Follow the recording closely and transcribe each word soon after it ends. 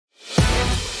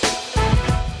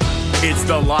It's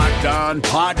the Locked On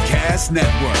Podcast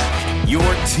Network, your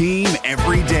team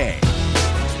every day.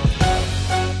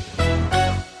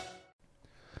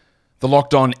 The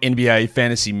Locked On NBA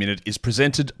Fantasy Minute is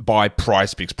presented by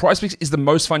PrizePicks. PrizePicks is the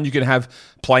most fun you can have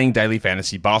playing daily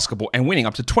fantasy basketball and winning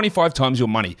up to 25 times your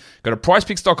money. Go to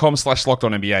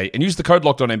prizepicks.com/LockedOnNBA and use the code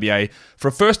LockedOnNBA for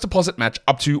a first deposit match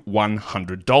up to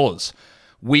 $100.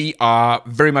 We are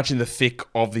very much in the thick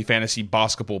of the fantasy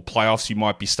basketball playoffs. You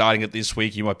might be starting it this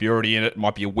week. You might be already in it. It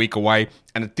might be a week away.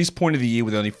 And at this point of the year,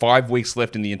 with only 5 weeks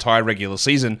left in the entire regular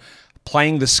season,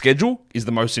 playing the schedule is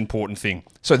the most important thing.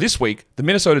 So this week, the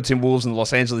Minnesota Timberwolves and the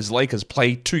Los Angeles Lakers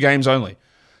play 2 games only.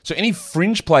 So any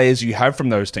fringe players you have from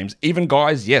those teams, even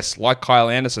guys, yes, like Kyle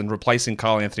Anderson replacing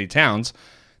Karl Anthony Towns,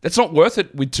 that's not worth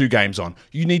it with 2 games on.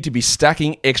 You need to be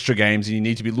stacking extra games, and you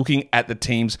need to be looking at the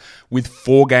teams with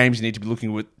 4 games. You need to be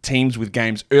looking at teams with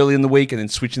games early in the week and then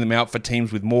switching them out for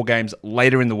teams with more games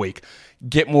later in the week.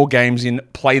 Get more games in,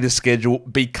 play the schedule,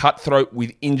 be cutthroat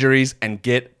with injuries, and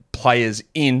get players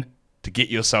in to get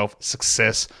yourself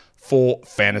success for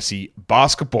fantasy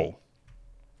basketball.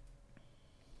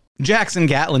 Jackson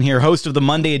Gatlin here, host of the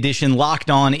Monday edition Locked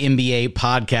On NBA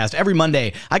podcast. Every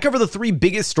Monday, I cover the 3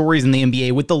 biggest stories in the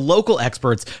NBA with the local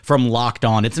experts from Locked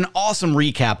On. It's an awesome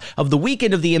recap of the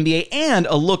weekend of the NBA and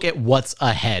a look at what's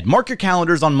ahead. Mark your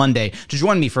calendars on Monday to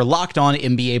join me for Locked On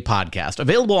NBA podcast,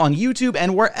 available on YouTube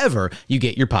and wherever you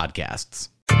get your podcasts.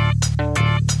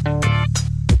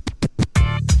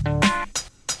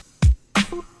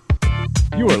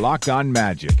 You are Locked On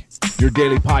Magic, your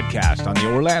daily podcast on the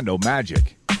Orlando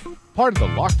Magic. Part of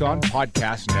the Locked On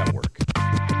Podcast Network,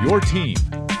 your team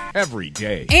every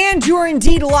day. And you're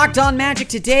indeed Locked On Magic.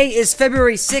 Today is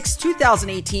February 6,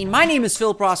 2018. My name is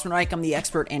Philip Rossman-Reich. I'm the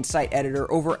expert and site editor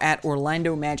over at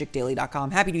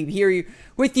OrlandoMagicDaily.com. Happy to be here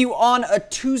with you on a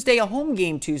Tuesday, a home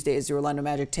game Tuesday, as the Orlando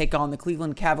Magic take on the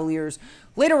Cleveland Cavaliers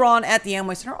later on at the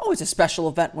Amway Center. Always a special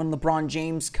event when LeBron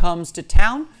James comes to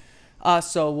town.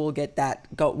 So we'll get that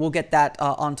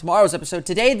on tomorrow's episode.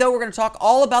 Today, though, we're going to talk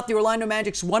all about the Orlando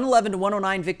Magic's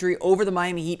 111-109 victory over the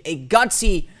Miami Heat. A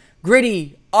gutsy,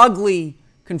 gritty, ugly,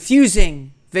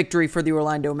 confusing victory for the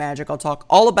Orlando Magic. I'll talk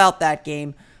all about that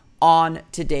game on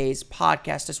today's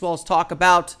podcast, as well as talk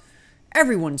about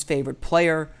everyone's favorite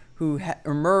player who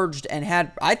emerged and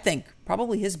had, I think,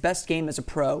 probably his best game as a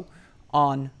pro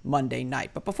on Monday night.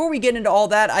 But before we get into all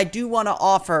that, I do want to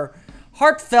offer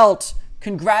heartfelt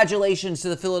congratulations to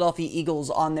the Philadelphia Eagles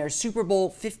on their Super Bowl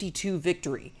 52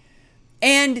 victory.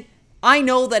 And I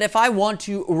know that if I want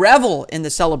to revel in the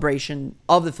celebration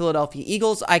of the Philadelphia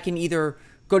Eagles, I can either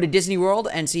go to Disney World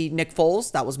and see Nick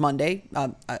Foles. That was Monday.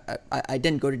 I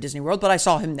didn't go to Disney World, but I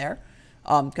saw him there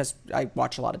because I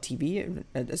watch a lot of TV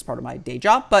as part of my day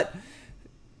job. But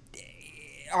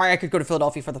I could go to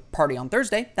Philadelphia for the party on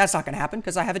Thursday. That's not going to happen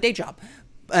because I have a day job.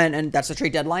 And that's the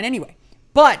trade deadline anyway.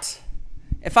 But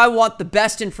if I want the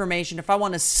best information, if I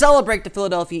want to celebrate the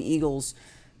Philadelphia Eagles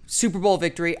Super Bowl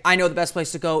victory, I know the best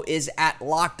place to go is at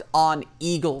Locked On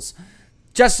Eagles.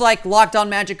 Just like Locked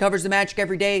On Magic covers the Magic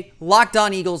every day, Locked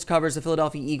On Eagles covers the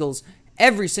Philadelphia Eagles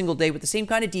every single day with the same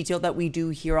kind of detail that we do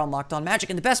here on Locked On Magic.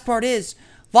 And the best part is,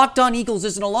 Locked On Eagles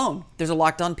isn't alone. There's a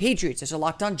Locked On Patriots. There's a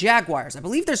Locked On Jaguars. I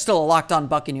believe there's still a Locked On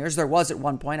Buccaneers. There was at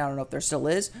one point. I don't know if there still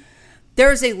is.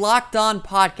 There's a Locked On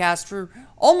podcast for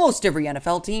almost every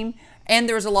NFL team. And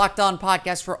there's a Locked On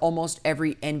podcast for almost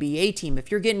every NBA team.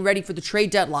 If you're getting ready for the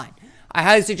trade deadline, I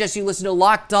highly suggest you listen to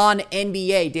Locked On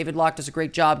NBA. David Locke does a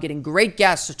great job getting great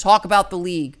guests to talk about the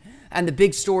league and the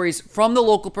big stories from the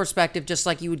local perspective, just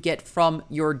like you would get from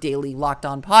your daily Locked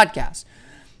On podcast.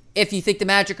 If you think the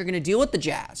Magic are going to deal with the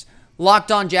Jazz,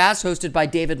 Locked On Jazz, hosted by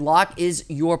David Locke, is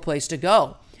your place to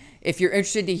go. If you're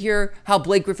interested to hear how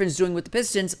Blake Griffin's doing with the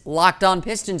Pistons, Locked On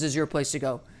Pistons is your place to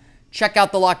go. Check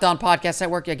out the Locked On Podcast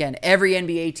Network. Again, every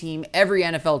NBA team, every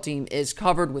NFL team is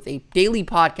covered with a daily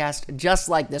podcast just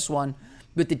like this one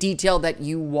with the detail that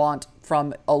you want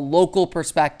from a local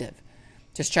perspective.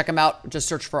 Just check them out. Just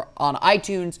search for on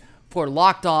iTunes for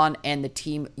Locked On and the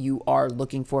team you are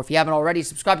looking for. If you haven't already,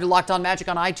 subscribe to Locked On Magic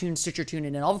on iTunes, Stitcher, TuneIn,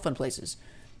 and all the fun places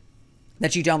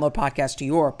that you download podcasts to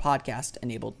your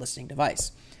podcast-enabled listening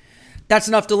device. That's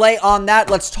enough delay on that.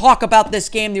 Let's talk about this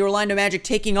game, the Orlando Magic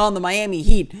taking on the Miami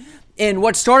Heat. In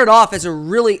what started off as a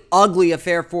really ugly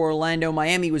affair for Orlando,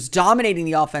 Miami was dominating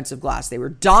the offensive glass. They were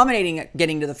dominating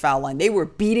getting to the foul line. They were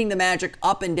beating the Magic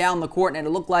up and down the court, and it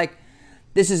looked like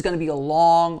this is going to be a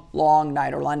long, long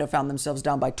night. Orlando found themselves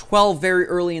down by 12 very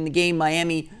early in the game.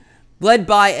 Miami led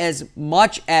by as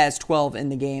much as 12 in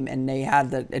the game, and they had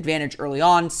the advantage early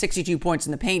on. 62 points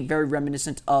in the paint, very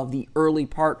reminiscent of the early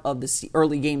part of the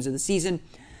early games of the season.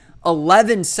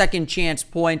 11 second chance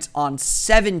points on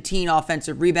 17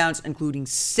 offensive rebounds, including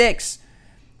 6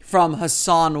 from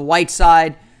Hassan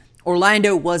Whiteside.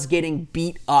 Orlando was getting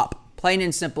beat up. Plain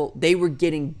and simple, they were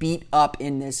getting beat up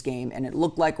in this game, and it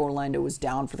looked like Orlando was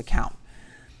down for the count.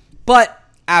 But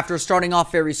after starting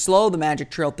off very slow, the Magic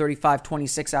trailed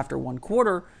 35-26 after one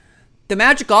quarter. The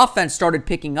Magic offense started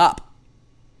picking up.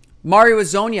 Mario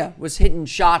Hezonja was hitting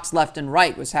shots left and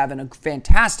right, was having a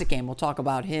fantastic game. We'll talk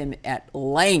about him at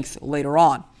length later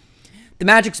on. The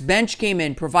Magic's bench came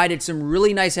in, provided some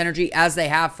really nice energy, as they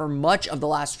have for much of the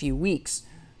last few weeks.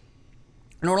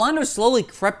 And Orlando slowly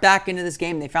crept back into this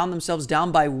game. They found themselves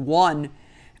down by 1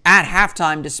 at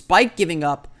halftime, despite giving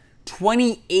up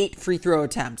 28 free throw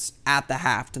attempts at the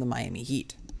half to the Miami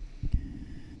Heat.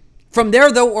 From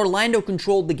there, though, Orlando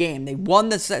controlled the game. They won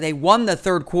the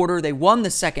third quarter. They won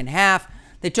the second half.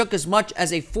 They took as much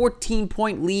as a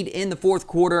 14-point lead in the fourth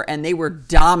quarter, and they were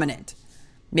dominant,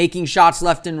 making shots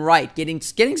left and right, getting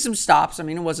some stops. I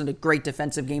mean, it wasn't a great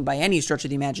defensive game by any stretch of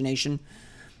the imagination,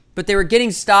 but they were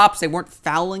getting stops. They weren't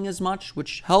fouling as much,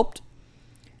 which helped.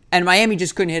 And Miami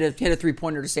just couldn't hit a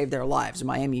three-pointer to save their lives.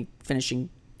 Miami finishing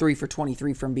 3 for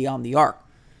 23 from beyond the arc.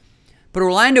 But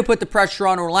Orlando put the pressure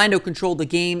on. Orlando controlled the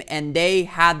game, and they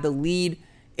had the lead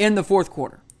in the fourth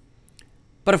quarter.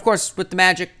 But of course, with the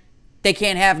Magic, they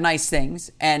can't have nice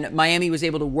things, and Miami was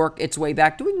able to work its way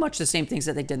back, doing much the same things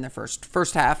that they did in the first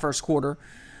quarter,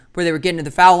 where they were getting to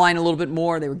the foul line a little bit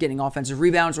more. They were getting offensive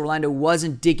rebounds. Orlando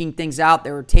wasn't digging things out.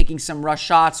 They were taking some rush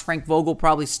shots. Frank Vogel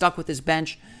probably stuck with his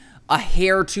bench a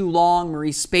hair too long.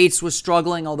 Maurice Spates was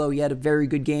struggling, although he had a very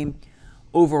good game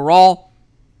overall.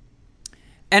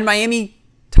 And Miami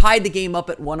tied the game up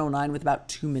at 109 with about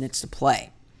 2 minutes to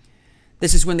play.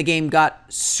 This is when the game got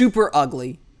super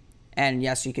ugly. And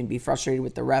yes, you can be frustrated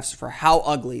with the refs for how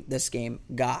ugly this game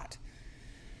got.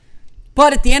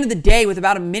 But at the end of the day, with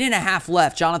about a minute and a half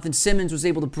left, Jonathan Simmons was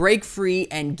able to break free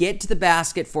and get to the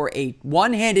basket for a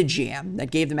one-handed jam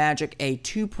that gave the Magic a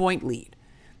 2-point lead.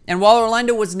 And while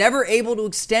Orlando was never able to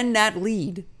extend that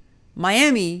lead,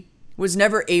 Miami was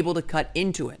never able to cut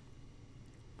into it.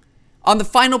 On the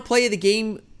final play of the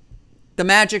game, the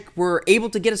Magic were able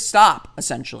to get a stop,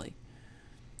 essentially.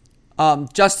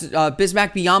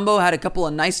 Bismack Biyombo had a couple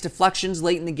of nice deflections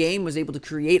late in the game, was able to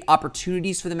create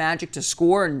opportunities for the Magic to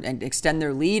score and extend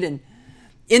their lead. And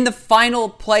in the final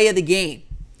play of the game,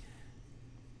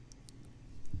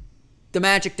 the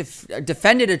Magic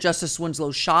defended a Justice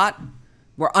Winslow's shot,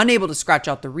 were unable to scratch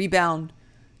out the rebound.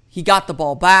 He got the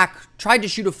ball back, tried to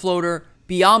shoot a floater.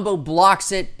 Biyombo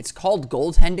blocks it. It's called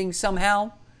goaltending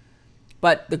somehow,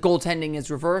 but the goaltending is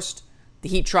reversed. The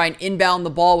Heat try and inbound the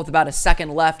ball with about a second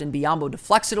left, and Biyombo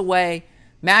deflects it away.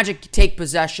 Magic take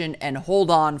possession and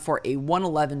hold on for a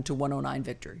 111-109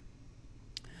 victory.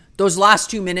 Those last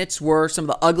 2 minutes were some of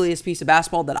the ugliest piece of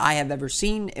basketball that I have ever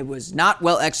seen. It was not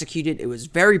well executed. It was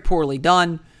very poorly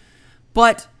done,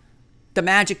 but the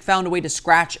Magic found a way to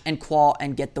scratch and claw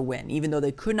and get the win. Even though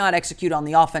they could not execute on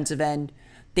the offensive end,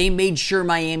 they made sure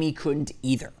Miami couldn't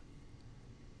either.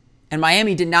 And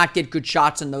Miami did not get good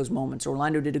shots in those moments.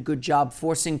 Orlando did a good job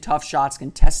forcing tough shots,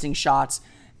 contesting shots,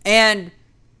 and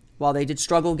while they did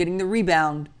struggle getting the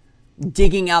rebound,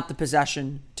 digging out the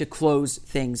possession to close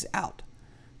things out.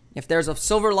 If there's a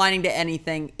silver lining to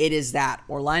anything, it is that.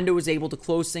 Orlando was able to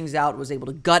close things out, was able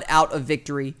to gut out a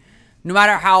victory, no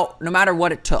matter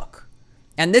what it took.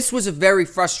 And this was a very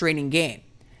frustrating game.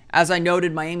 As I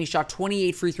noted, Miami shot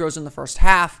 28 free throws in the first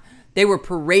half. They were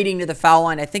parading to the foul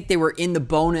line. I think they were in the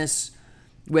bonus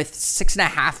with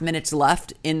 6.5 minutes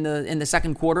left in the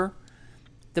second quarter.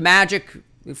 The Magic,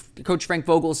 Coach Frank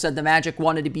Vogel said the Magic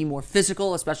wanted to be more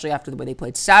physical, especially after the way they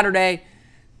played Saturday.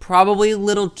 Probably a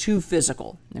little too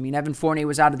physical. I mean, Evan Fournier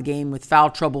was out of the game with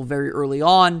foul trouble very early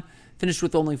on, finished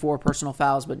with only 4 personal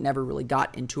fouls, but never really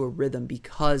got into a rhythm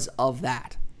because of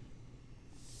that.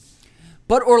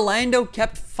 But Orlando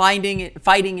kept fighting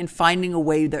and finding a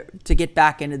way to get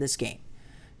back into this game.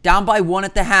 Down by 1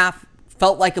 at the half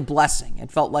felt like a blessing.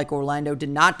 It felt like Orlando did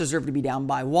not deserve to be down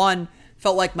by 1.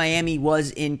 Felt like Miami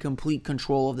was in complete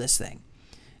control of this thing.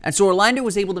 And so Orlando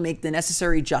was able to make the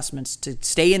necessary adjustments to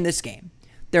stay in this game.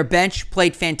 Their bench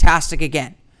played fantastic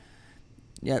again.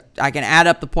 Yeah, I can add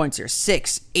up the points here.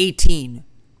 6, 18,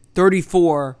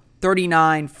 34,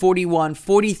 39, 41,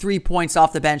 43 points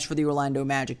off the bench for the Orlando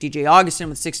Magic. DJ Augustin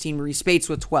with 16, Maurice Spates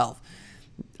with 12,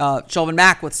 Shelvin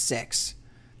Mack with 6,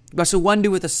 Russell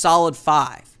Wundu with a solid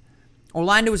 5.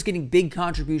 Orlando was getting big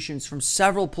contributions from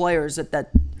several players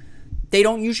that they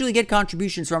don't usually get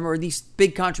contributions from, or these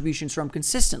big contributions from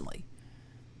consistently.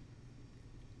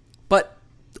 But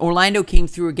Orlando came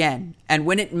through again. And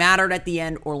when it mattered at the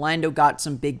end, Orlando got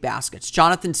some big baskets.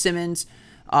 Jonathan Simmons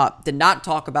did not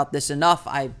talk about this enough.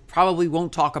 I probably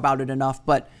won't talk about it enough,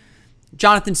 but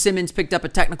Jonathan Simmons picked up a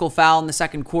technical foul in the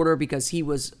second quarter because he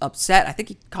was upset. I think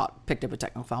he picked up a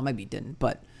technical foul. Maybe he didn't,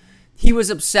 but he was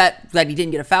upset that he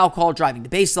didn't get a foul call driving the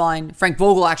baseline. Frank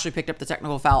Vogel actually picked up the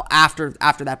technical foul after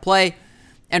that play.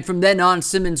 And from then on,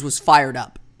 Simmons was fired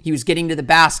up. He was getting to the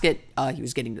basket. He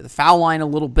was getting to the foul line a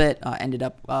little bit. Ended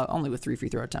up only with 3 free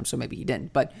throw attempts, so maybe he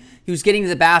didn't. But he was getting to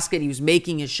the basket. He was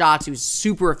making his shots. He was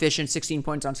super efficient, 16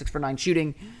 points on 6 for 9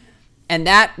 shooting. And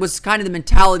that was kind of the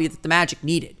mentality that the Magic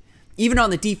needed. Even on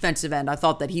the defensive end, I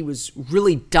thought that he was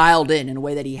really dialed in a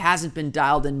way that he hasn't been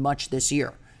dialed in much this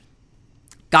year.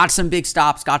 Got some big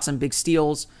stops, got some big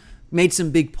steals, made some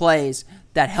big plays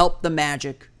that helped the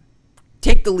Magic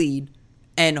take the lead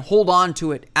and hold on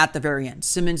to it at the very end.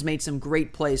 Simmons made some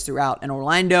great plays throughout, and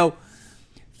Orlando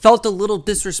felt a little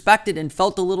disrespected and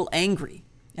felt a little angry.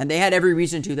 And they had every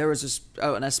reason to. There was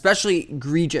an especially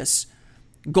egregious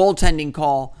goaltending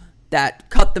call that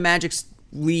cut the Magic's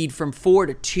lead from 4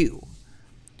 to 2.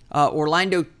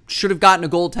 Orlando should have gotten a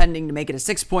goaltending to make it a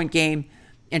 6-point game.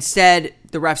 Instead,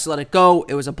 the refs let it go.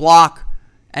 It was a block,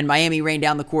 and Miami rained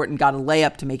down the court and got a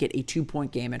layup to make it a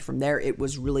 2-point game. And from there, it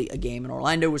was really a game. And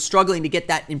Orlando was struggling to get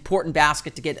that important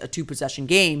basket to get a 2-possession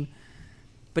game.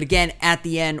 But again, at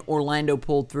the end, Orlando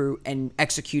pulled through and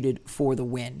executed for the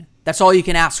win. That's all you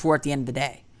can ask for at the end of the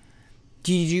day.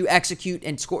 Did you execute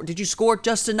and score? Did you score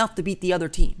just enough to beat the other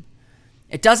team?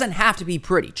 It doesn't have to be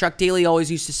pretty. Chuck Daly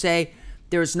always used to say,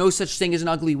 there is no such thing as an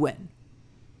ugly win.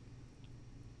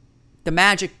 The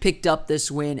Magic picked up this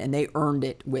win, and they earned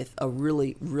it with a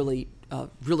really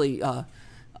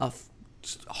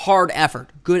hard effort,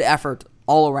 good effort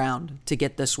all around to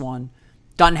get this one.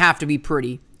 Doesn't have to be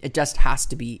pretty. It just has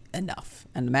to be enough.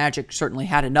 And the Magic certainly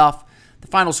had enough. The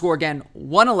final score, again,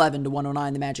 111 to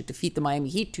 109. The Magic defeat the Miami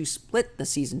Heat to split the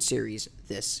season series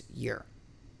this year.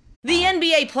 The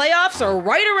NBA playoffs are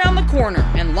right around the corner,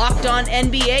 and Locked On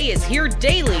NBA is here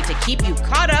daily to keep you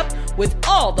caught up with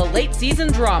all the late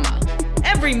season drama.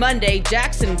 Every Monday,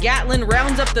 Jackson Gatlin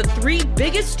rounds up the 3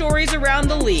 biggest stories around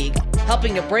the league,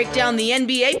 helping to break down the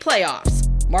NBA playoffs.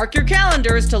 Mark your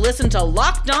calendars to listen to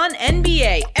Locked On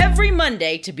NBA every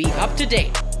Monday to be up to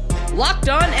date. Locked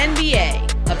On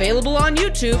NBA, available on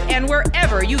YouTube and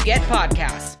wherever you get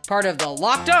podcasts. Part of the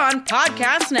Locked On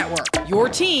Podcast Network, your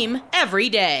team every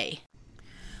day.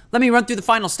 Let me run through the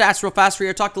final stats real fast for you.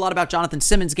 I talked a lot about Jonathan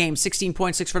Simmons' game. 16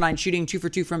 points, 6 for 9 shooting, 2 for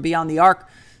 2 from beyond the arc,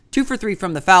 2 for 3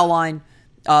 from the foul line.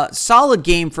 Solid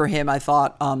game for him, I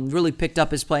thought. Really picked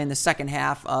up his play in the second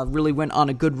half. Really went on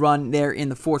a good run there in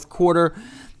the fourth quarter.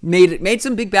 Made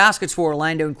some big baskets for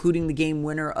Orlando, including the game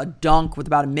winner, a dunk with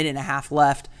about a minute and a half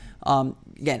left.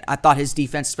 Again, I thought his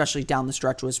defense, especially down the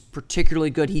stretch, was particularly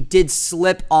good. He did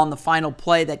slip on the final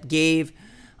play that gave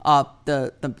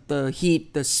the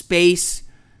Heat the space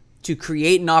to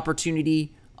create an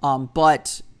opportunity,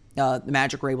 but the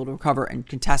Magic were able to recover and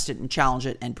contest it and challenge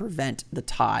it and prevent the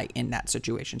tie in that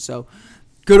situation. So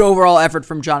good overall effort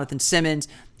from Jonathan Simmons.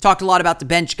 Talked a lot about the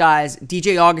bench guys.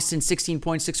 DJ Augustin, 16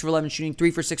 points, 6 for 11 shooting,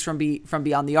 3 for 6 from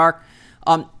beyond the arc.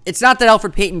 It's not that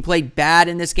Elfrid Payton played bad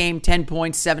in this game. 10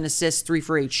 points, 7 assists, 3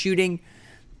 for 8 shooting.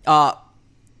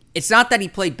 It's not that he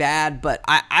played bad, but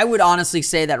I would honestly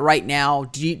say that right now,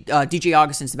 DJ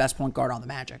Augustin's the best point guard on the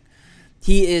Magic.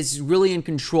 He is really in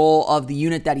control of the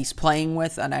unit that he's playing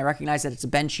with, and I recognize that it's a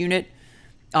bench unit.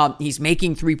 He's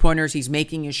making three-pointers, he's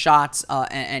making his shots,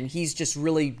 and he's just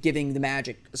really giving the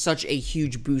Magic such a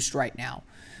huge boost right now.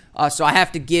 So I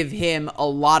have to give him a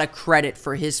lot of credit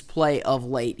for his play of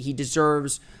late. He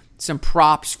deserves some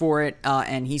props for it,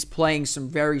 and he's playing some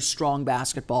very strong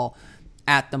basketball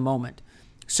at the moment.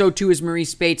 So too is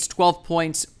Maurice Bates, 12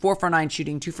 points, 4 for 9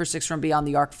 shooting, 2 for 6 from beyond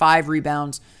the arc, 5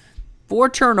 rebounds, 4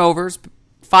 turnovers,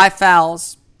 5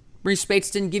 fouls. Maurice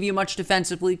Bates didn't give you much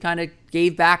defensively, kind of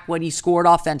gave back what he scored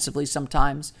offensively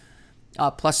sometimes,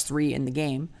 plus 3 in the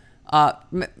game.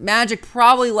 Magic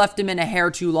probably left him in a hair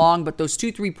too long, but those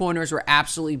 2 3-pointers were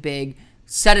absolutely big,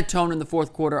 set a tone in the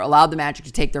fourth quarter, allowed the Magic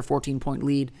to take their 14-point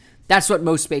lead. That's what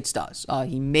Mo Bates does.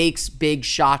 He makes big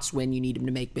shots when you need him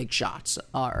to make big shots,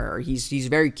 or he's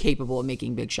very capable of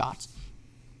making big shots.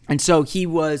 And so he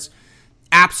was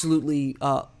absolutely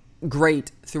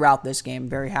great throughout this game.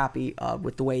 Very happy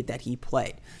with the way that he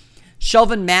played.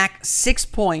 Shelvin Mack, 6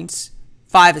 points,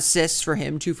 5 assists for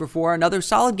him, 2 for 4. Another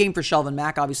solid game for Shelvin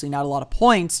Mack. Obviously not a lot of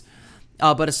points,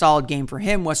 but a solid game for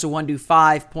him. Wes Iwundu,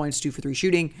 5 points, 2 for 3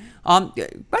 shooting.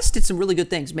 Wes did some really good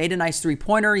things. Made a nice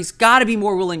 3-pointer. He's got to be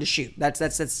more willing to shoot. That's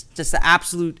just the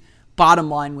absolute bottom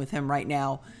line with him right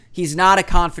now. He's not a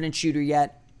confident shooter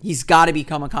yet. He's got to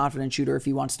become a confident shooter if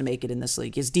he wants to make it in this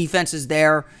league. His defense is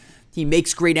there. He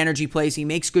makes great energy plays. He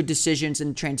makes good decisions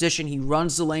in transition. He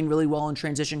runs the lane really well in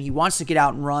transition. He wants to get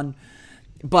out and run.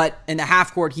 But in the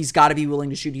half court, he's got to be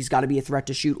willing to shoot. He's got to be a threat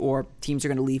to shoot, or teams are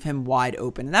going to leave him wide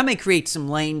open. And that may create some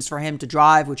lanes for him to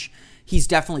drive, which he's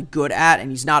definitely good at, and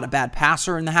he's not a bad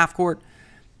passer in the half court.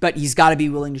 But he's got to be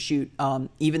willing to shoot.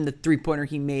 Even the three-pointer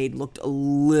he made looked a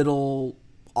little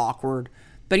awkward,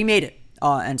 but he made it.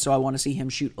 And so I want to see him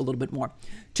shoot a little bit more.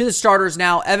 To the starters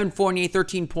now, Evan Fournier,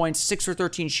 13 points, 6 for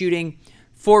 13 shooting,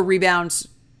 4 rebounds,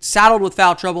 saddled with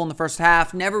foul trouble in the first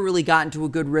half, never really got into a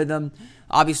good rhythm.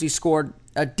 Obviously scored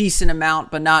a decent amount,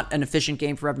 but not an efficient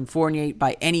game for Evan Fournier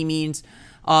by any means.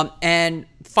 And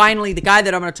finally, the guy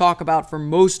that I'm going to talk about for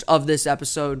most of this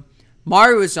episode,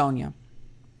 Mario Hezonja.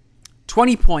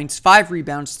 20 points, 5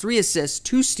 rebounds, 3 assists,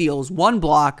 2 steals, 1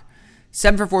 block,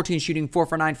 7 for 14 shooting, 4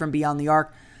 for 9 from beyond the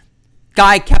arc.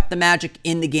 Guy kept the Magic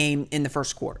in the game in the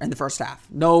first half.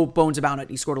 No bones about it.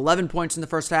 He scored 11 points in the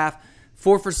first half,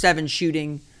 4 for 7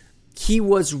 shooting. He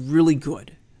was really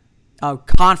good.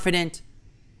 Confident,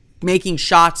 making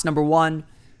shots, number one.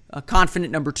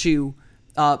 Confident, number two.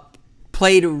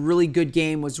 Played a really good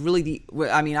game. Was really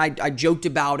I joked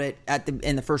about it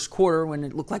in the first quarter when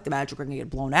it looked like the Magic were going to get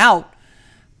blown out.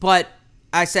 But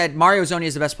I said Mario Hezonja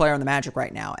is the best player on the Magic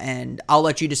right now, and I'll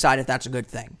let you decide if that's a good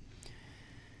thing.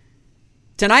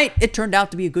 Tonight, it turned out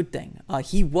to be a good thing.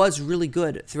 He was really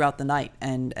good throughout the night,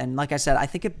 and like I said, I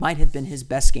think it might have been his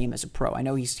best game as a pro. I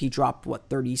know he dropped,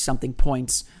 30-something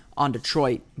points on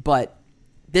Detroit, but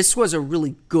this was a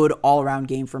really good all-around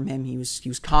game from him. He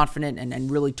was confident and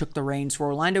really took the reins for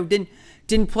Orlando.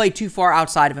 Didn't play too far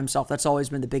outside of himself. That's always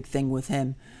been the big thing with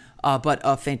him. But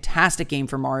a fantastic game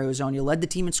for Mario Hezonja. Led the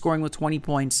team in scoring with 20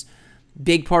 points.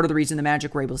 Big part of the reason the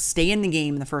Magic were able to stay in the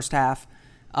game in the first half.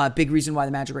 Big reason why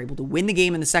the Magic were able to win the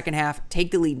game in the second half,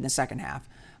 take the lead in the second half.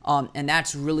 And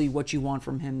that's really what you want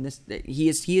from him. He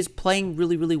is playing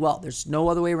really, really well. There's no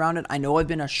other way around it. I know I've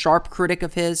been a sharp critic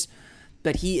of his,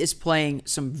 but he is playing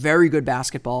some very good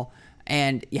basketball,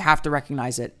 and you have to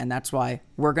recognize it. And that's why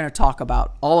we're going to talk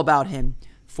all about him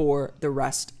for the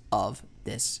rest of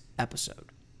this episode.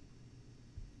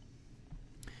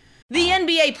 The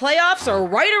NBA playoffs are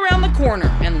right around the corner,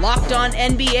 and Locked On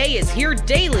NBA is here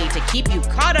daily to keep you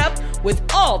caught up with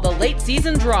all the late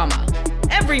season drama.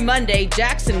 Every Monday,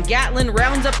 Jackson Gatlin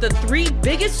rounds up the 3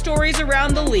 biggest stories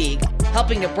around the league,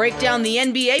 helping to break down the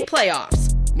NBA playoffs.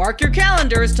 Mark your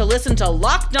calendars to listen to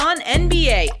Locked On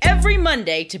NBA every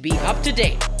Monday to be up to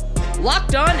date.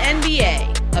 Locked On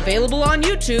NBA, available on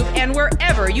YouTube and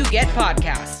wherever you get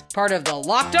podcasts. Part of the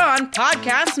Locked On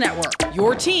Podcast Network,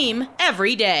 your team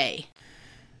every day.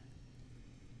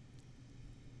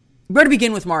 I'm going to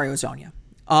begin with Mario Hezonja.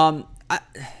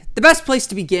 The best place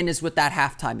to begin is with that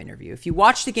halftime interview. If you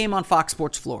watch the game on Fox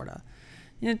Sports Florida,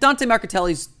 Dante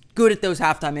Marchitelli's good at those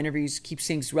halftime interviews, keeps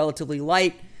things relatively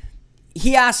light.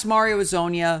 He asked Mario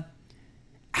Hezonja,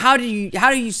 how do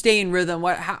you stay in rhythm?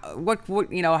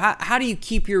 How do you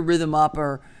keep your rhythm up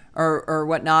or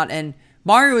whatnot? And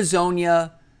Mario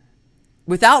Hezonja,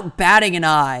 without batting an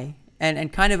eye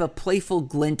and kind of a playful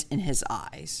glint in his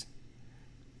eyes,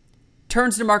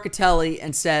 turns to Marchitelli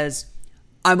and says,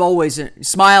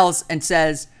 smiles and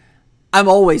says, I'm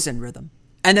always in rhythm,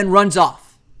 and then runs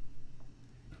off.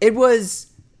 It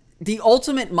was the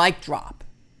ultimate mic drop.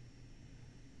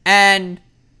 And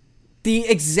the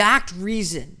exact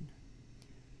reason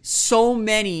so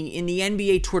many in the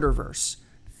NBA Twitterverse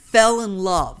fell in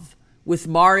love with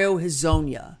Mario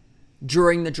Hezonja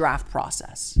during the draft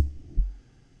process.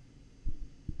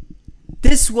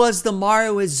 This was the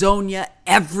Mario Hezonja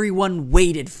everyone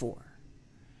waited for.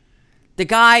 The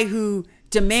guy who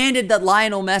demanded that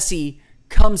Lionel Messi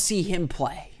come see him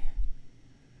play.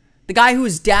 The guy who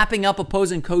was dapping up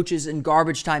opposing coaches in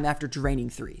garbage time after draining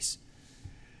threes.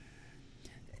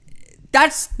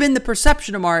 That's been the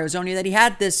perception of Mario Hezonja, that he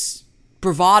had this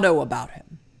bravado about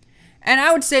him. And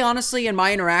I would say, honestly, in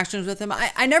my interactions with him,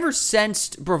 I never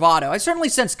sensed bravado. I certainly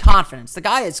sensed confidence. The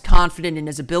guy is confident in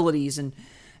his abilities, and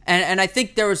I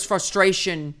think there was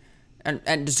frustration,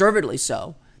 and deservedly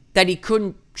so, that he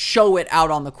couldn't show it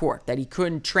out on the court, that he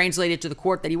couldn't translate it to the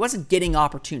court, that he wasn't getting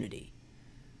opportunity.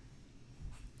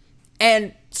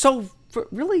 And so, for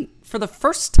the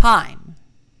first time,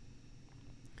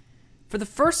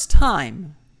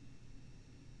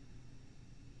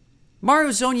 Mario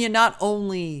Hezonja not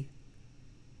only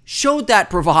showed that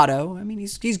bravado, I mean,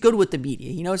 he's good with the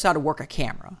media. He knows how to work a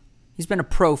camera. He's been a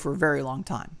pro for a very long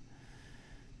time.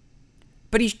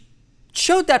 But he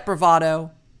showed that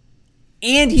bravado,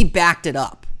 and he backed it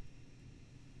up.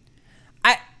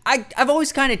 I've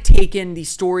always kind of taken these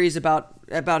stories about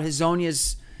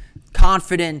Hezonja's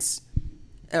confidence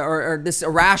or this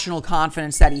irrational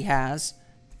confidence that he has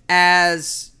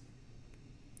as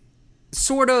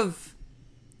sort of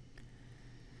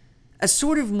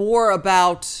more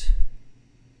about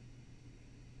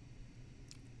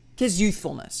his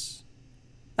youthfulness.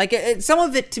 Like, some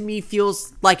of it to me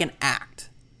feels like an act.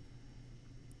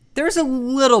 There's a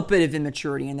little bit of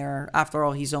immaturity in there. After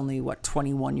all, he's only,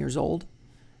 21 years old?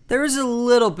 There is a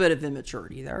little bit of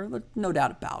immaturity there, no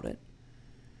doubt about it.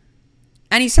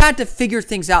 And he's had to figure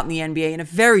things out in the NBA in a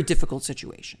very difficult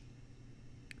situation.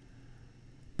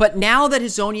 But now that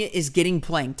Hezonja is getting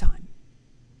playing time,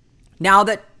 now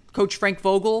that Coach Frank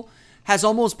Vogel has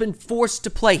almost been forced to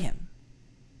play him,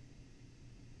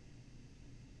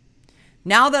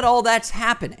 now that all that's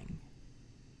happening,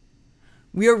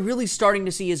 we are really starting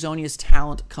to see Hezonja's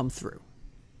talent come through.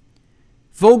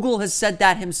 Vogel has said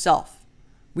that himself.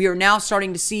 We are now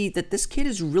starting to see that this kid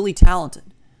is really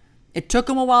talented. It took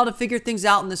him a while to figure things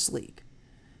out in this league,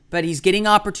 but he's getting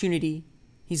opportunity,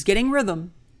 he's getting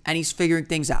rhythm, and he's figuring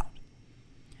things out.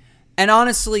 And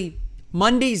honestly,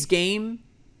 Monday's game,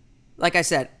 like I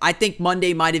said, I think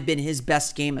Monday might have been his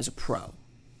best game as a pro.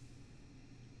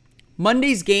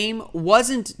 Monday's game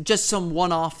wasn't just some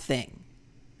one-off thing.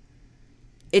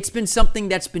 It's been something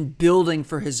that's been building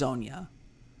for Hezonja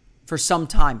for some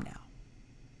time now.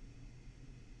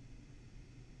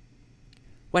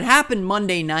 What happened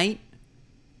Monday night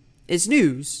is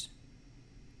news,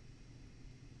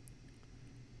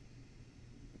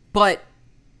 but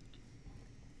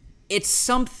it's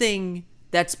something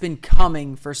that's been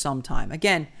coming for some time.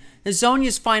 Again,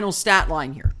 Hezonja's final stat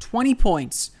line here: 20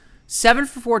 points, 7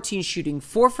 for 14 shooting,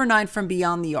 4 for 9 from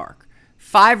beyond the arc,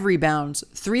 5 rebounds,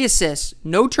 3 assists,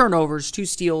 no turnovers, 2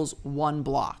 steals, 1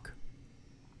 block.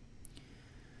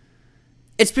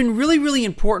 It's been really, really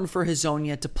important for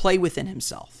Hezonja to play within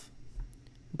himself.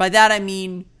 By that I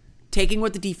mean taking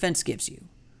what the defense gives you,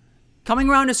 coming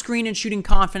around a screen and shooting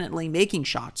confidently, making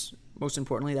shots. Most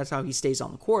importantly, that's how he stays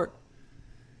on the court.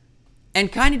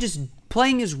 And kind of just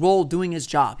playing his role, doing his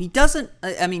job. He doesn't,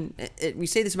 we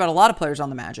say this about a lot of players on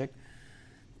the Magic.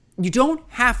 You don't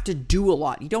have to do a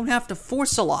lot. You don't have to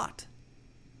force a lot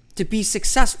to be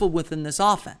successful within this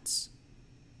offense.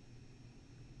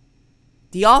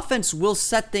 The offense will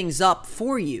set things up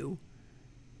for you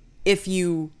if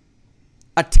you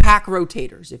attack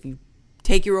rotators, if you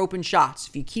take your open shots,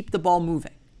 if you keep the ball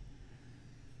moving.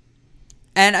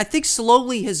 And I think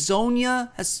slowly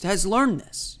Hezonja has learned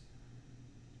this.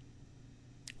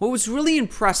 What was really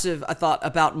impressive, I thought,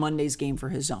 about Monday's game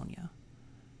for Hezonja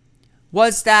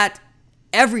was that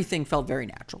everything felt very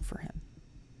natural for him.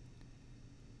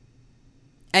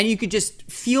 And you could just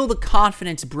feel the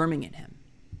confidence brimming in him.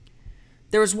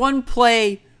 There was one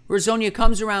play where Hezonja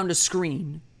comes around a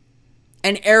screen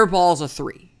and airballs a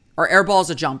 3 or airballs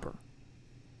a jumper.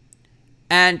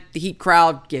 And the Heat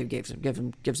crowd gives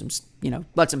him,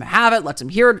 lets him have it, lets him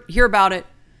hear about it.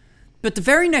 But the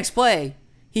very next play,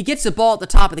 he gets the ball at the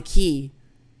top of the key,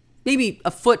 maybe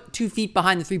a foot, 2 feet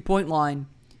behind the 3-point line,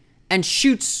 and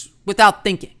shoots without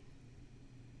thinking.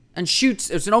 And shoots,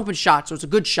 it was an open shot, so it's a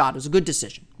good shot, it was a good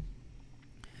decision.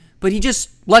 But he just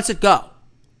lets it go.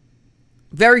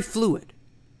 Very fluid.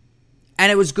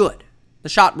 And it was good. The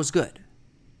shot was good.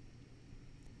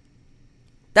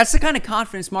 That's the kind of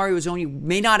confidence Mario Hezonja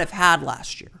may not have had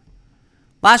last year.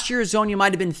 Last year, Hezonja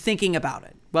might have been thinking about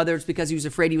it, whether it's because he was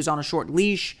afraid he was on a short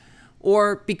leash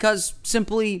or because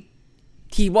simply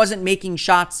he wasn't making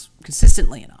shots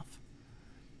consistently enough.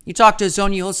 You talk to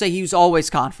Hezonja, he'll say he was always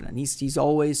confident. He's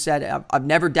always said, I've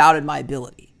never doubted my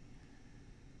ability.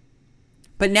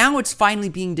 But now it's finally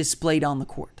being displayed on the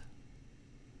court.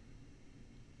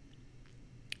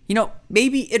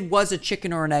 Maybe it was a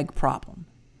chicken or an egg problem.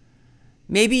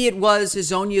 Maybe it was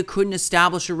Hezonja couldn't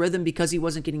establish a rhythm because he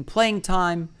wasn't getting playing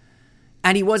time,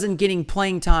 and he wasn't getting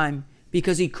playing time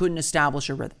because he couldn't establish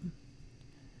a rhythm.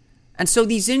 And so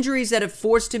these injuries that have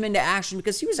forced him into action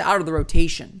because he was out of the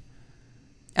rotation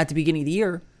at the beginning of the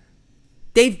year,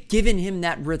 they've given him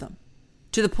that rhythm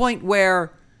to the point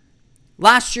where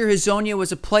last year Hezonja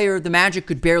was a player the Magic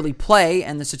could barely play,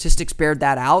 and the statistics bared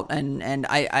that out. And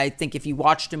I think if you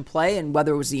watched him play, and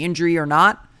whether it was the injury or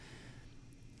not,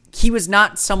 he was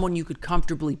not someone you could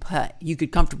comfortably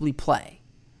play.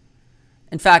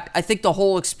 In fact, I think the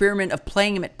whole experiment of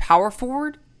playing him at power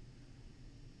forward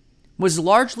was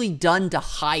largely done to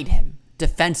hide him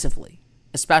defensively,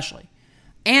 especially.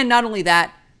 And not only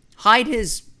that, hide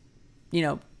his,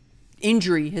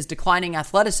 injury, his declining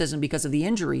athleticism because of the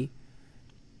injury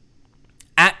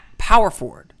at power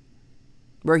forward,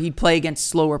 where he'd play against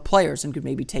slower players and could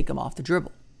maybe take them off the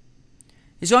dribble.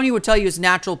 Hezonja would tell you his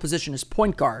natural position is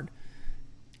point guard.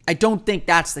 I don't think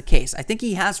that's the case. I think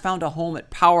he has found a home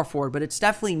at power forward, but it's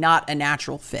definitely not a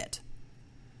natural fit.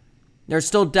 There's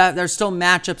still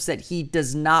matchups that he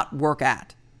does not work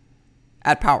at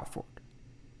power forward.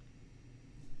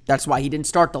 That's why he didn't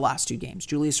start the last 2 games.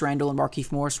 Julius Randle and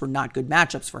Markieff Morris were not good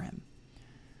matchups for him.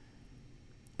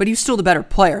 But he was still the better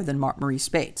player than Maurice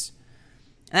Bates.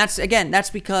 And that's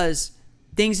because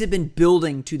things have been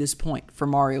building to this point for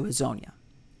Mario Hezonja.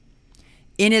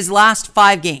 In his last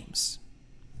 5 games,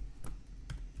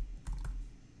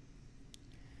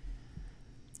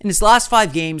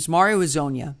 Mario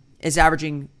Hezonja is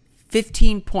averaging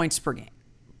 15 points per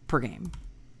game.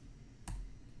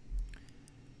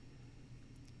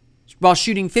 While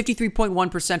shooting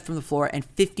 53.1% from the floor and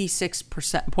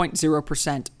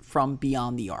 56.0% from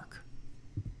beyond the arc.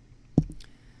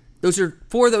 Those are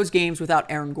 4 of those games without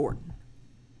Aaron Gordon.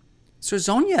 So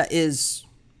Hezonja is,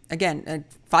 again,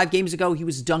 5 games ago, he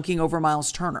was dunking over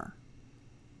Miles Turner.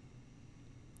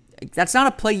 That's not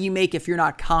a play you make if you're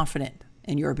not confident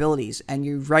in your abilities and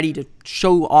you're ready to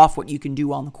show off what you can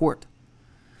do on the court.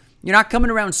 You're not coming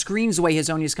around screens the way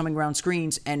Hezonja is coming around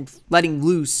screens and letting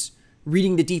loose,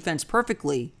 reading the defense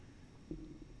perfectly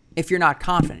if you're not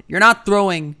confident. You're not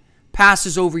throwing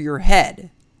passes over your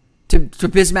head to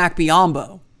Bismack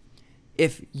Biyombo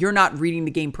if you're not reading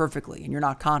the game perfectly and you're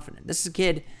not confident. This is a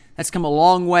kid that's come a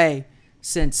long way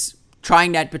since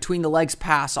trying that between the legs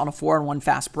pass on a 4-on-1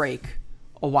 fast break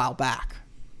a while back.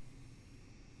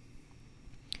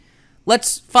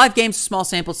 5 games, small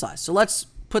sample size. So let's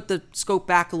put the scope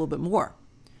back a little bit more.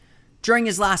 During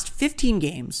his last 15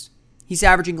 games, he's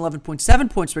averaging 11.7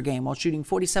 points per game while shooting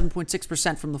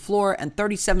 47.6% from the floor and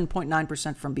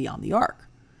 37.9% from beyond the arc.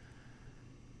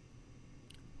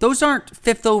 Those aren't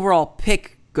 5th overall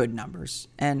pick good numbers.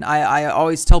 And I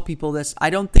always tell people this. I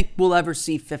don't think we'll ever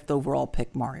see 5th overall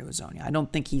pick Mario Hezonja. I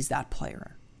don't think he's that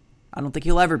player. I don't think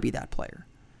he'll ever be that player.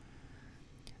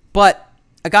 But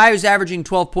a guy who's averaging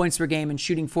 12 points per game and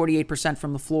shooting 48%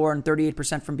 from the floor and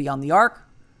 38% from beyond the arc,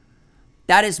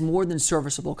 that is more than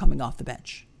serviceable coming off the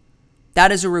bench.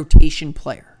 That is a rotation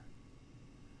player.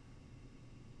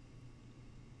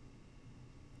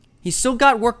 He's still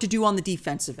got work to do on the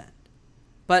defensive end.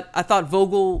 But I thought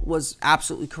Vogel was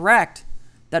absolutely correct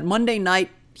that Monday night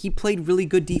he played really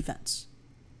good defense.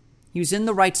 He was in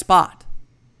the right spot.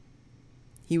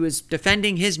 He was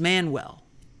defending his man well.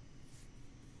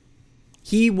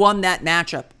 He won that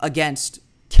matchup against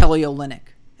Kelly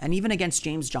Olynyk and even against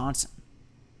James Johnson.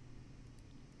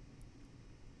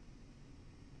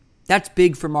 That's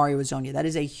big for Mario Hezonja. That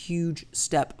is a huge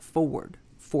step forward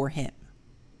for him.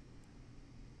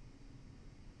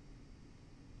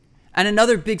 And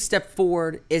another big step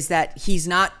forward is that he's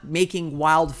not making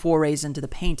wild forays into the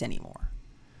paint anymore.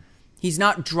 He's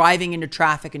not driving into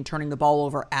traffic and turning the ball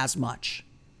over as much.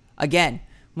 Again,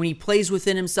 when he plays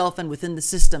within himself and within the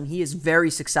system, he is very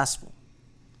successful.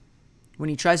 When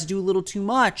he tries to do a little too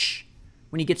much,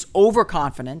 when he gets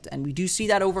overconfident, and we do see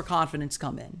that overconfidence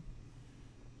come in,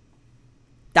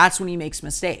 that's when he makes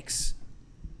mistakes.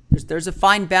 There's a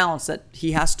fine balance that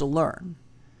he has to learn.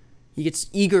 He gets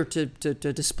eager to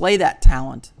display that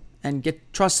talent and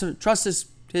trust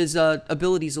his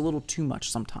abilities a little too much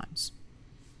sometimes.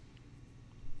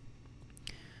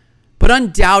 But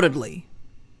undoubtedly,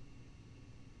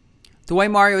 the way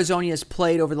Mario Hezonja has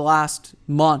played over the last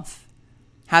month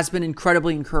has been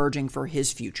incredibly encouraging for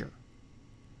his future.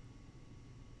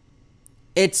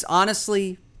 It's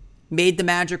honestly made the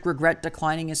Magic regret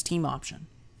declining his team option.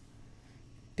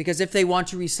 Because if they want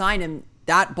to re-sign him,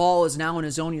 that ball is now in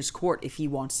Hezonja's court if he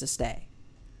wants to stay.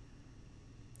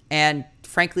 And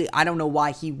frankly, I don't know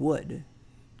why he would,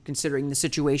 considering the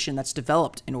situation that's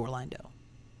developed in Orlando.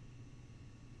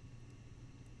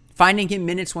 Finding him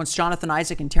minutes once Jonathan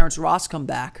Isaac and Terrence Ross come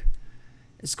back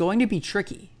is going to be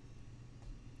tricky.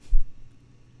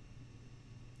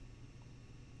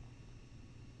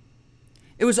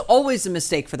 It was always a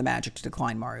mistake for the Magic to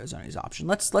decline Mario Hezonja's option.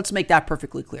 Let's make that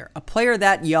perfectly clear. A player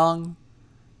that young,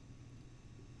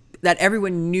 that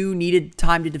everyone knew needed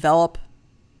time to develop,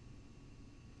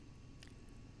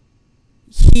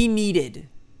 he needed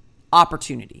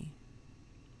opportunity.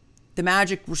 The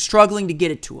Magic were struggling to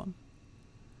get it to him.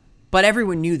 But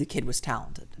everyone knew the kid was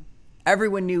talented.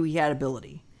 Everyone knew he had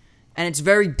ability. And it's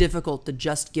very difficult to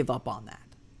just give up on that.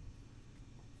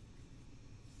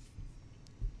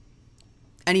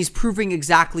 And he's proving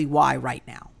exactly why right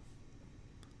now.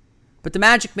 But the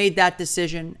Magic made that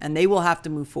decision, and they will have to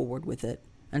move forward with it.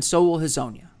 And so will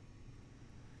Hezonja.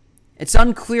 It's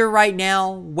unclear right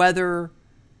now whether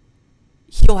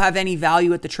he'll have any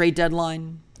value at the trade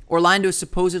deadline Orlando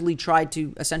supposedly tried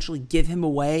to essentially give him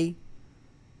away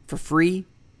for free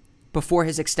before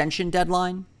his extension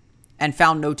deadline and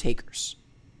found no takers.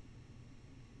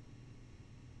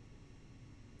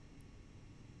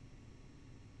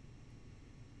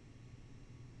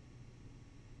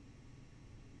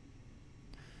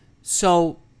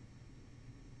 So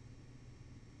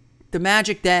the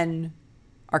Magic then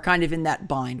are kind of in that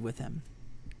bind with him.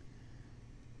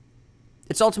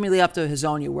 It's ultimately up to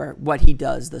Hezonja what he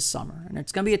does this summer. And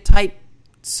it's going to be a tight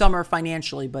summer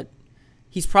financially, but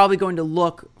he's probably going to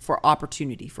look for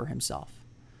opportunity for himself.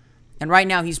 And right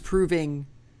now he's proving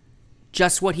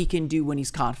just what he can do when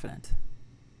he's confident.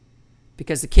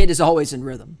 Because the kid is always in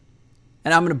rhythm.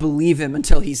 And I'm going to believe him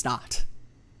until he's not.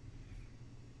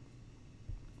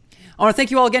 I want to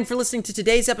thank you all again for listening to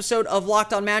today's episode of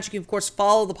Locked On Magic. You, of course,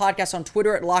 follow the podcast on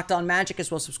Twitter at Locked On Magic, as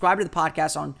well as subscribe to the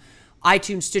podcast on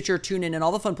iTunes, Stitcher, TuneIn, and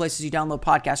all the fun places you download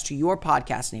podcasts to your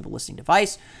podcast-enabled listening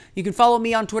device. You can follow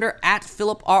me on Twitter at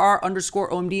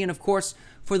PhilipRR_OMD. And, of course,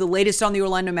 for the latest on the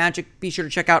Orlando Magic, be sure to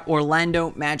check out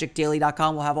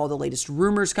OrlandoMagicDaily.com. We'll have all the latest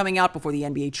rumors coming out before the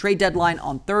NBA trade deadline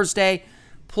on Thursday.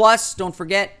 Plus, don't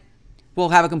forget, we'll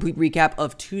have a complete recap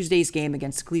of Tuesday's game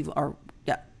against Cleveland,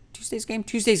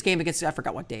 Tuesday's game against, I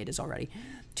forgot what day it is already.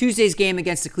 Tuesday's game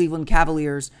against the Cleveland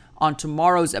Cavaliers on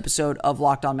tomorrow's episode of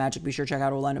Locked On Magic. Be sure to check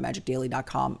out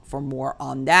OrlandoMagicDaily.com for more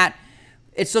on that.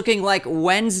 It's looking like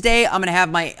Wednesday, I'm going to have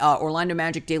my Orlando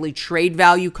Magic Daily trade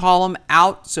value column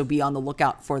out, so be on the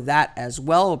lookout for that as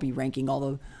well. I'll be ranking all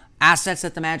the assets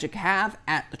that the Magic have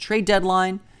at the trade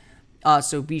deadline,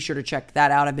 so be sure to check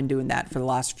that out. I've been doing that for the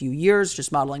last few years,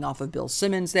 just modeling off of Bill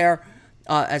Simmons there.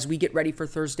 As we get ready for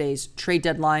Thursday's trade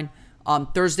deadline.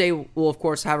 Thursday, we'll, of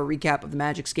course, have a recap of the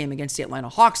Magic's game against the Atlanta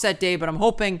Hawks that day, but I'm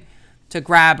hoping to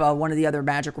grab one of the other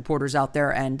Magic reporters out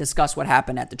there and discuss what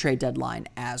happened at the trade deadline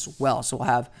as well. So we'll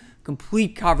have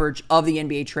complete coverage of the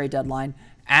NBA trade deadline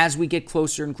as we get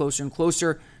closer and closer and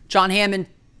closer. John Hammond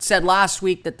said last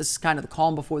week that this is kind of the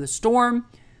calm before the storm.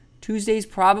 Tuesday's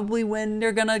probably when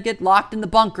they're going to get locked in the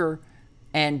bunker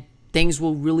and things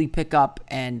will really pick up,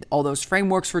 and all those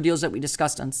frameworks for deals that we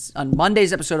discussed on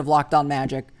Monday's episode of Locked On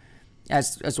Magic,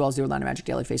 as well as the Orlando Magic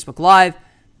Daily Facebook Live,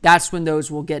 that's when those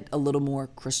will get a little more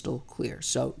crystal clear.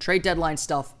 So trade deadline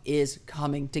stuff is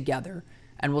coming together,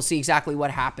 and we'll see exactly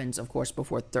what happens, of course,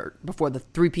 before the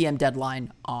 3 p.m.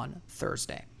 deadline on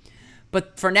Thursday.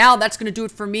 But for now, that's going to do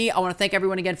it for me. I want to thank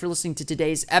everyone again for listening to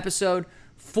today's episode.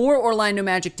 For Orlando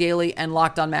Magic Daily and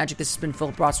Locked On Magic, this has been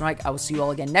Philip Rossman-Reich. I will see you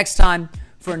all again next time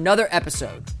for another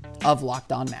episode of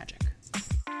Locked On Magic.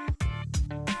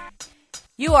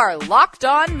 You are Locked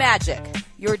On Magic,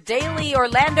 your daily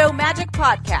Orlando Magic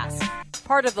podcast,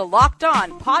 part of the Locked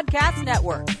On Podcast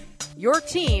Network, your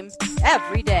team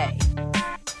every day.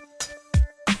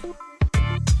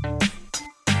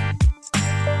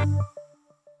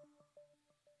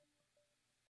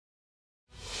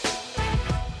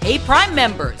 Hey, Prime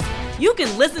members, you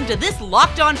can listen to this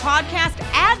Locked On podcast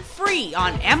ad-free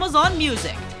on Amazon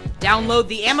Music. Download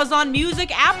the Amazon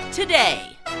Music app today.